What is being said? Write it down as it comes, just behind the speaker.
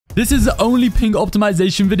This is the only ping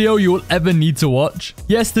optimization video you will ever need to watch.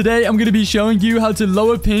 Yes, today I'm going to be showing you how to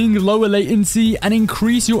lower ping, lower latency, and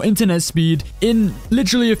increase your internet speed in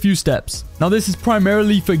literally a few steps. Now, this is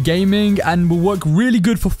primarily for gaming and will work really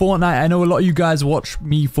good for Fortnite. I know a lot of you guys watch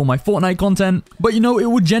me for my Fortnite content, but you know, it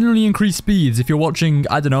will generally increase speeds if you're watching,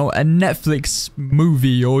 I don't know, a Netflix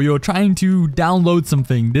movie or you're trying to download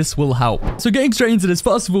something. This will help. So getting straight into this,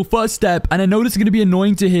 first of all, first step, and I know this is going to be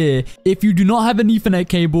annoying to hear, if you do not have an Ethernet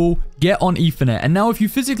cable, get on Ethernet. And now if you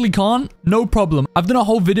physically can't, no problem. I've done a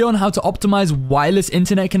whole video on how to optimize wireless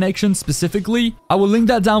internet connections specifically. I will link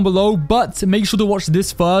that down below, but make sure to watch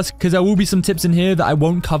this first because there will be some tips in here that I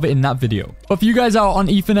won't cover in that video. But if you guys are on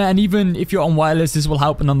Ethernet, and even if you're on wireless, this will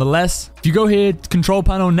help nonetheless. If you go here, control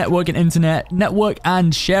panel, network and internet, network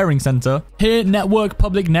and sharing center. Here, network,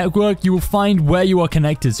 public network, you will find where you are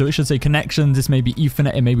connected. So it should say connections. This may be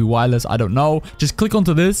Ethernet, it may be wireless, I don't know. Just click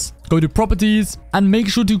onto this, go to properties, and make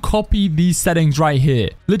sure to copy these settings right here.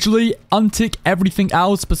 Literally untick everything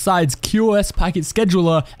else besides QoS packet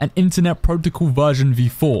scheduler and internet protocol version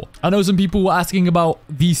v4. I know some people were asking about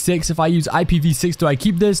v6. If I use IPv6, do I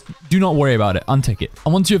keep this? Do not worry about it. Untick it.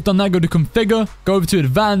 And once you have done that, go to configure, go over to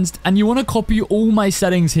advanced, and you want to copy all my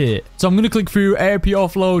settings here. So I'm going to click through ARP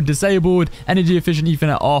offload disabled, energy efficient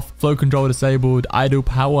Ethernet off, flow control disabled, idle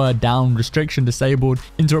power down restriction disabled,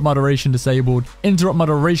 interrupt moderation disabled, interrupt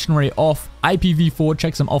moderation rate off, IPv4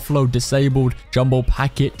 checksum offload disabled, jumbo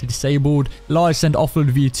packet disabled, large send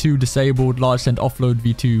offload v2 disabled, large send offload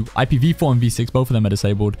v2, IPv4 and v6, both of them are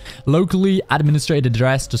disabled. Locally administrated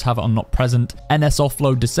address, just have it on not present. NS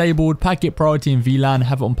offload disabled, packet priority and VLAN,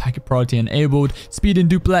 have it on packet priority enabled. Speed and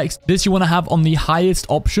duplex, this you want to have on the highest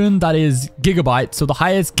option, that is gigabytes. So the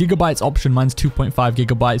highest gigabytes option, mine's 2.5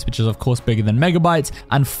 gigabytes, which is of course bigger than megabytes,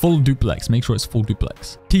 and full duplex, make sure it's full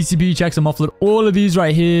duplex. TCP checksum offload, all of these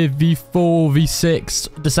right here, v4,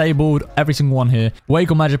 v6 disabled, every single one here.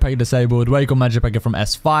 Wake on magic packet disabled, wake on magic packet from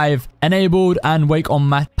S5 enabled, and wake on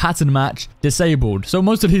pattern match disabled. So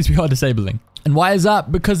most of these we are disabling. And why is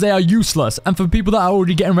that? Because they are useless. And for people that are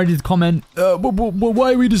already getting ready to comment,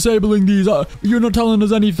 why are we disabling these? You're not telling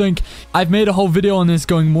us anything. I've made a whole video on this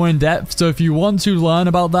going more in depth. So if you want to learn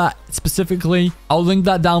about that specifically, I'll link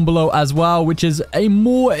that down below as well, which is a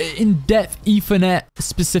more in-depth Ethernet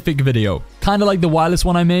specific video. Kind of like the wireless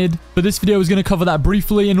one I made. But this video is going to cover that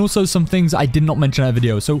briefly and also some things I did not mention in that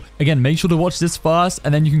video. So again, make sure to watch this first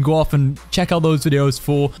and then you can go off and check out those videos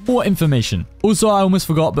for more information. Also, I almost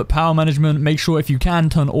forgot, but power management, make sure if you can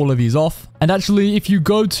turn all of these off. And actually, if you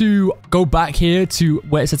go back here to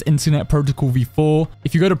where it says Internet Protocol v4,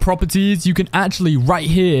 if you go to properties, you can actually right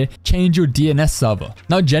here change your DNS server.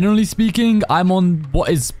 Now, generally speaking, I'm on what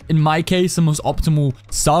is in my case the most optimal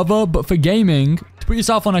server, but for gaming, to put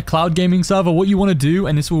yourself on a cloud gaming server, what you want to do,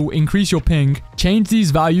 and this will increase your ping, change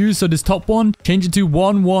these values. So this top one, change it to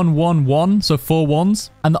 1111, so 4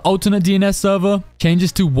 ones. And the alternate DNS server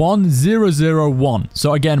changes to 1001.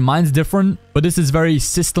 So again, mine's different, but this is very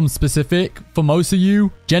system specific for most of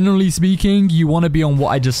you. Generally speaking, you want to be on what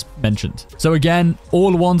I just mentioned. So again,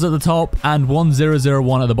 all ones at the top and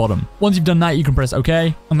 1001 at the bottom. Once you've done that, you can press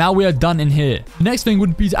OK. And now we are done in here. The next thing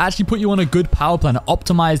would be to actually put you on a good power plan, an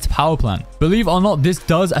optimized power plan. Believe it or not, this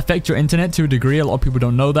does affect your internet to a degree. A lot of people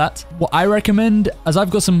don't know that. What I recommend, as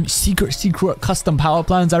I've got some secret custom power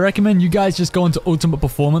plans, I recommend you guys just go into ultimate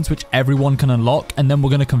performance, which everyone can unlock, and then we're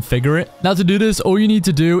going to configure it. Now to do this, all you need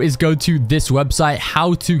to do is go to this website,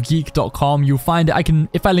 howtogeek.com. You'll find it.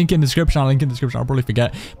 If I link in the description, I'll link in the description. I'll probably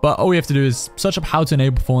forget, but all you have to do is search up how to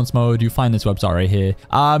enable performance mode. You find this website right here.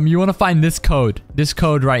 You want to find this code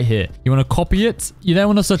right here. You want to copy it. You then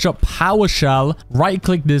want to search up PowerShell, right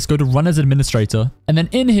click this, go to run as administrator. And then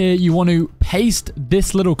in here, you want to paste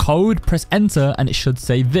this little code, press enter, and it should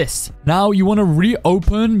say this. Now you want to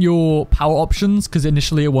reopen your power options because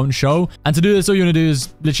initially it won't show. And to do this, all you want to do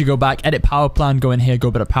is literally go back, edit power plan, go in here, go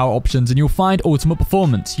back to power options, and you'll find ultimate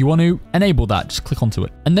performance. You want to enable that, just click onto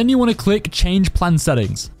it. And then you want to click change plan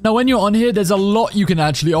settings. Now, when you're on here, there's a lot you can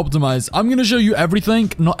actually optimize. I'm going to show you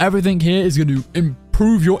everything. Not everything here is going to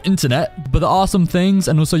improve your internet, but there are some things,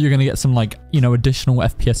 and also you're going to get some, like, you know, additional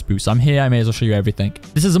FPS boosts. I'm here, I may as well show you everything.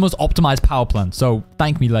 This is the most optimized power plan, so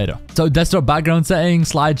thank me later. So desktop background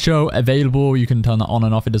settings, slideshow available, you can turn that on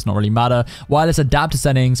and off, it does not really matter. Wireless adapter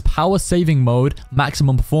settings, power saving mode,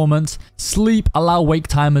 maximum performance, sleep, allow wake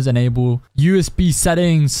timers enable, USB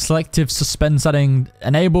settings, selective suspend setting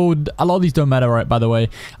enabled. A lot of these don't matter, right, by the way.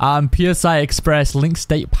 PSI Express, link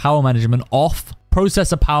state power management off.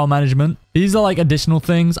 Processor power management, These are like additional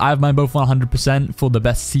things. I have mine both on 100% for the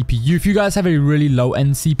best CPU. If you guys have a really low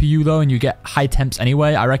end CPU though, and you get high temps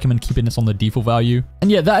anyway, I recommend keeping this on the default value. And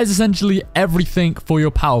yeah, that is essentially everything for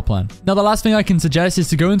your power plan. Now, the last thing I can suggest is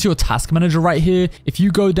to go into your task manager right here. If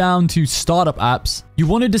you go down to startup apps, you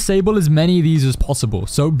want to disable as many of these as possible.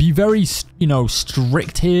 So be very,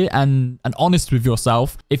 strict here and honest with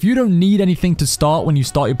yourself. If you don't need anything to start when you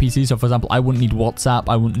start your PC, so for example, I wouldn't need WhatsApp,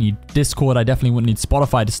 I wouldn't need Discord, I definitely wouldn't need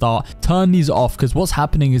Spotify to start, turn these off, because what's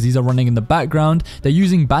happening is these are running in the background. They're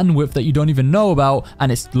using bandwidth that you don't even know about,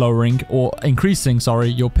 and it's lowering or increasing,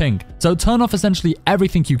 your ping. So turn off essentially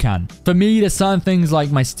everything you can. For me, there's certain things like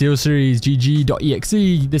my SteelSeries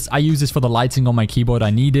GG.exe. I use this for the lighting on my keyboard. I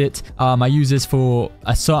need it. I use this for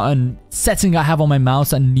a certain setting I have on my mouse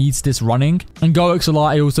that needs this running. And GoXLR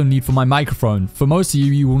I also need for my microphone. For most of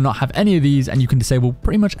you, you will not have any of these, and you can disable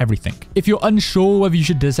pretty much everything. If you're unsure whether you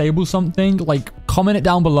should disable something, like comment it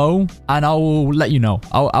down below and I will let you know.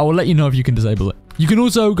 I will let you know if you can disable it. You can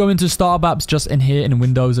also go into startup apps just in here in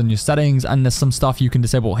Windows and your settings, and there's some stuff you can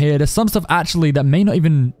disable here. There's some stuff actually that may not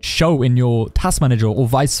even show in your task manager or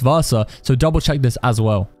vice versa, so double check this as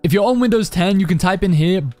well. If you're on Windows 10, you can type in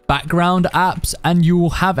here background apps, and you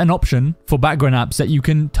will have an option for background apps that you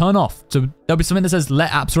can turn off. So there'll be something that says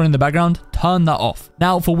let apps run in the background, turn that off.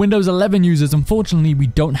 Now for Windows 11 users, unfortunately, we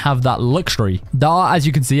don't have that luxury. As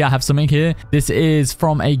you can see, I have something here. This is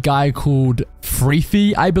from a guy called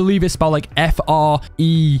Fxtch, I believe it's spelled like F-R-Free-Thy,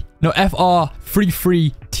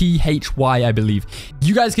 I believe.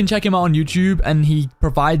 You guys can check him out on YouTube, and he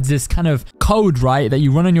provides this kind of code, right, that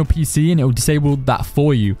you run on your PC and it will disable that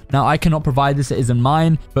for you. Now, I cannot provide this, it isn't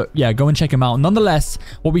mine, but yeah, go and check him out. Nonetheless,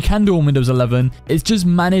 what we can do on Windows 11 is just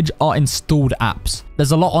manage our installed apps.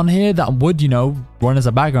 There's a lot on here that would, run as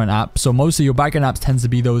a background app. So most of your background apps tends to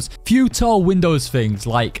be those futile Windows things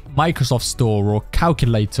like Microsoft Store or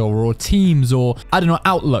Calculator or Teams or, I don't know,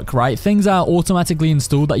 Outlook, right? Things that are automatically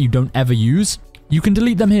installed that you don't ever use. You can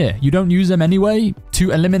delete them here. You don't use them anyway.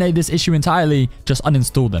 To eliminate this issue entirely, just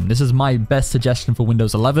uninstall them. This is my best suggestion for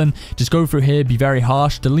Windows 11. Just go through here, be very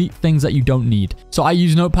harsh, delete things that you don't need. So I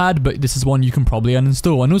use Notepad, but this is one you can probably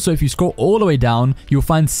uninstall. And also, if you scroll all the way down, you'll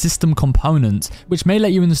find system components, which may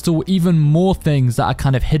let you install even more things that are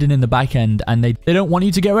kind of hidden in the back end and they don't want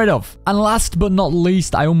you to get rid of. And last but not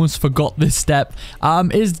least, I almost forgot this step,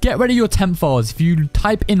 is get rid of your temp files. If you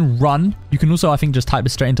type in run, you can also, I think, just type it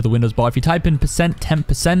straight into the Windows bar. If you type in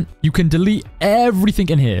 %temp%, you can delete everything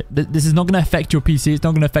in here. This is not going to affect your PC. It's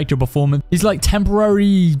not going to affect your performance. It's like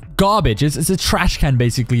temporary garbage. It's a trash can,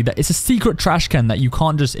 basically. It's a secret trash can that you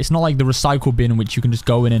can't just, it's not like the recycle bin in which you can just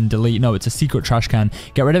go in and delete. No, it's a secret trash can.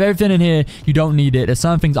 Get rid of everything in here. You don't need it. There's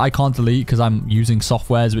some things I can't delete because I'm using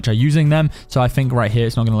softwares which are using them. So I think right here,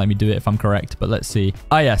 it's not going to let me do it if I'm correct, but let's see.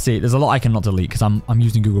 Oh yeah, see, there's a lot I cannot delete because I'm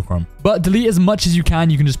using Google Chrome. But delete as much as you can.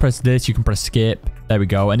 You can just press this. You can press skip. There we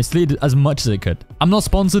go. And it's deleted as much as it could. I'm not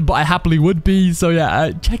sponsored, but I happily would be. So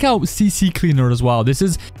yeah, check out CC Cleaner as well. This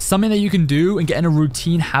is something that you can do and get in a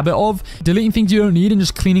routine habit of deleting things you don't need and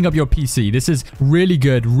just cleaning up your PC. This is really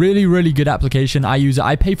good. Really, really good application. I use it.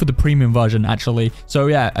 I pay for the premium version, actually. So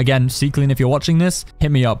yeah, again, CClean, if you're watching this,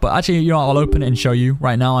 hit me up. But actually, I'll open it and show you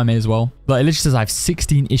right now. I may as well. But it literally says I have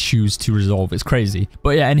 16 issues to resolve. It's crazy.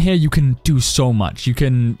 But yeah, in here, you can do so much. You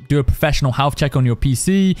can do a professional health check on your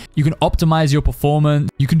PC. You can optimize your performance.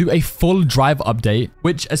 You can do a full driver update,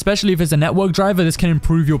 which, especially if it's a network driver, this can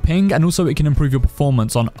improve your ping, and also it can improve your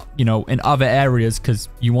performance on, in other areas, because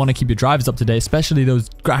you want to keep your drivers up to date, especially those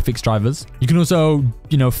graphics drivers. You can also,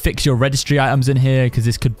 fix your registry items in here, because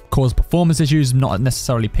this could cause performance issues, not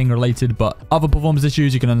necessarily ping related, but other performance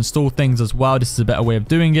issues. You can uninstall things as well. This is a better way of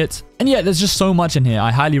doing it. And yeah, there's just so much in here.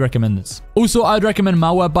 I highly recommend this. Also, I'd recommend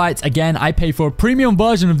Malwarebytes. Again, I pay for a premium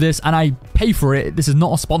version of this, and I pay for it. This is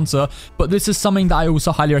not a sponsor, but this is something that I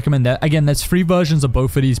also highly recommend. Again, there's free versions of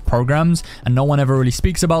both of these programs, and no one ever really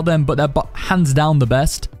speaks about them, but they're hands down the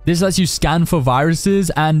best. This lets you scan for viruses,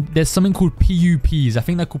 and there's something called PUPs. I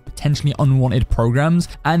think they're called potentially unwanted programs.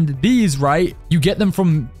 And these, right, you get them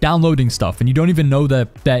from downloading stuff, and you don't even know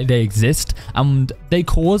that they exist, and they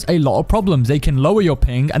cause a lot of problems. They can lower your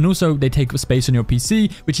ping, and also they take up space on your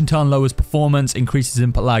PC, which in turn lowers performance, increases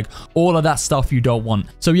input lag, all of that stuff you don't want.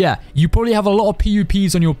 So yeah, you probably have a lot of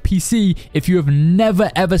PUPs on your PC if you have never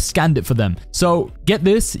ever scanned it for them. So get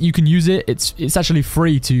this, you can use it. It's actually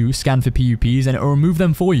free to scan for PUPs, and it will remove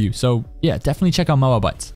them for you. So yeah, definitely check out Malwarebytes.